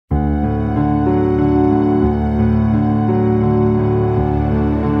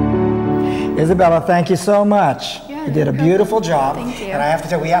Isabella, thank you so much. Yeah, you did a beautiful job. Thank you. And I have to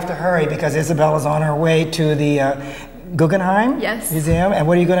tell you, we have to hurry because Isabella's on her way to the Guggenheim Museum. And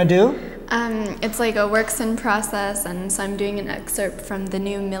what are you going to do? It's like a works in process, and so I'm doing an excerpt from the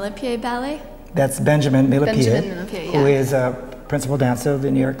new Millepied ballet. That's Benjamin Millepied, yeah. who is a principal dancer of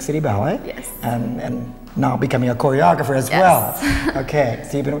the New York City Ballet. Yes. And now becoming a choreographer as well. Okay.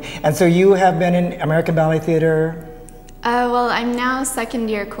 So so you have been in American Ballet Theater? Well, I'm now second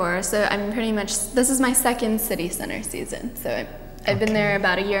year core, so I'm pretty much, this is my second City Center season. So I've been there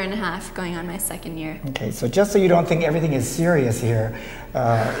about a year and a half, going on my second year. Okay, so just so you don't think everything is serious here,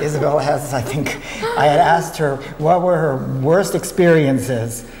 Isabella has, I think, I had asked her what were her worst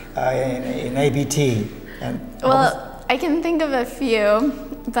experiences in ABT. Well, I can think of a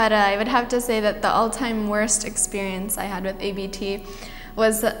few, but I would have to say that the all-time worst experience I had with ABT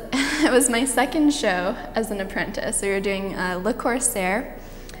was, it was my second show as an apprentice. We were doing Le Corsaire,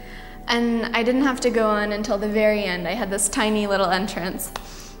 and I didn't have to go on until the very end. I had this tiny little entrance.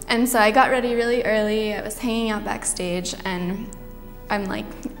 And so I got ready really early. I was hanging out backstage, and I'm like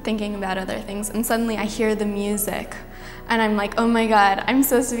thinking about other things, and suddenly I hear the music, and I'm like, oh my God, I'm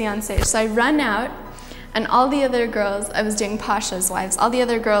supposed to be on stage. So I run out, and all the other girls, I was doing Pasha's Wives, all the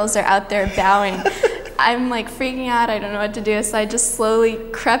other girls are out there bowing. I'm like freaking out, I don't know what to do, so I just slowly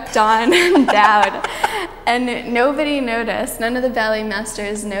crept on and bowed. And nobody noticed, none of the ballet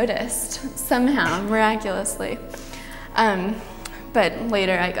masters noticed, somehow, miraculously. But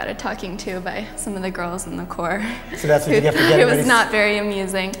later I got a talking to by some of the girls in the corps. So that's what you get for getting ready. It was not very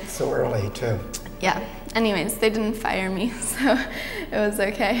amusing. So early, too. Yeah. Anyways, they didn't fire me, so it was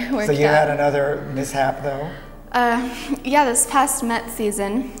okay. It worked so you out. had another mishap, though? Yeah, this past Met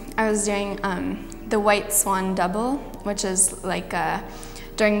season, I was doing the White Swan double, which is like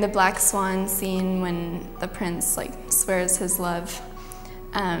during the Black Swan scene when the prince like swears his love.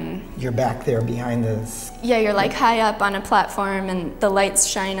 You're back there behind this. Yeah, you're like high up on a platform, and the lights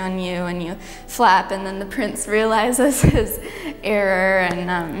shine on you, and you flap, and then the prince realizes his error,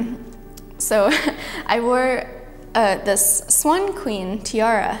 and so I wore this Swan Queen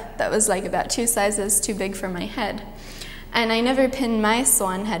tiara that was like about 2 sizes too big for my head. And I never pinned my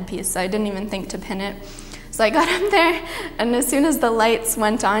swan headpiece, so I didn't even think to pin it. So I got up there, and as soon as the lights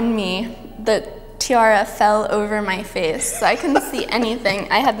went on me, the tiara fell over my face, so I couldn't see anything.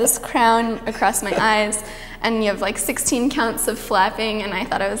 I had this crown across my eyes, and you have like 16 counts of flapping, and I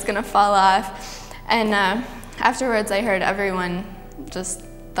thought I was gonna fall off. And afterwards, I heard everyone just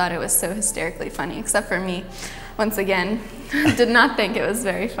thought it was so hysterically funny, except for me. Once again, did not think it was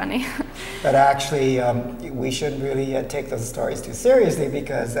very funny. But actually, we shouldn't really take those stories too seriously,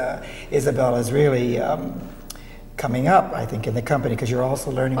 because Isabella is really coming up, I think, in the company, because you're also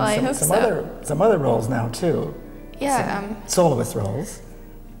learning some other roles now too. Yeah. Soloist roles.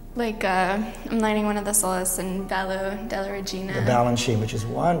 Like, I'm learning one of the soloists in Ballo della Regina. The Balanchine, which is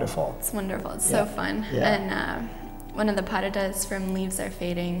wonderful. It's wonderful. It's so fun. Yeah. And one of the paradas from Leaves Are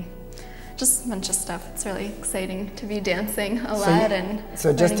Fading. Just a bunch of stuff. It's really exciting to be dancing a lot and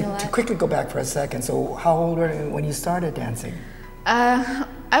So just to quickly go back for a second, so how old were you when you started dancing? I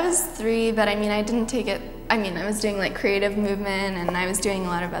was 3, but I mean, I didn't take it, I mean, I was doing like creative movement, and I was doing a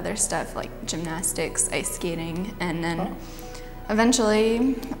lot of other stuff like gymnastics, ice skating, and then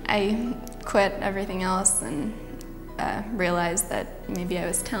eventually I quit everything else and realized that maybe I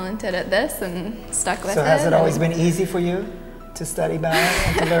was talented at this and stuck with it. So has it always been easy for you to study ballet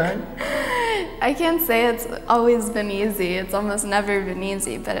and to learn? I can't say it's always been easy. It's almost never been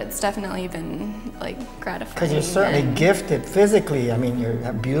easy, but it's definitely been like gratifying. Because you're certainly gifted physically. I mean, you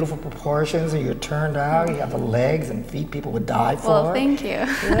have beautiful proportions, and you're turned out. You have the legs and feet people would die for. Well, thank you.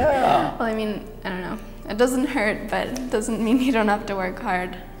 Yeah. Well, I mean, I don't know. It doesn't hurt, but it doesn't mean you don't have to work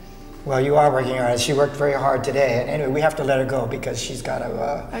hard. Well, you are working hard. She worked very hard today. And anyway, we have to let her go because she's got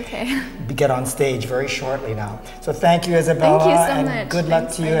to get on stage very shortly now. So thank you, Isabella. Thank you so and much. Good luck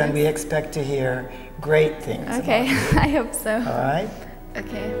to you, and we expect to hear great things. Okay, I hope so. All right?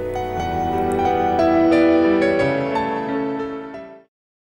 Okay.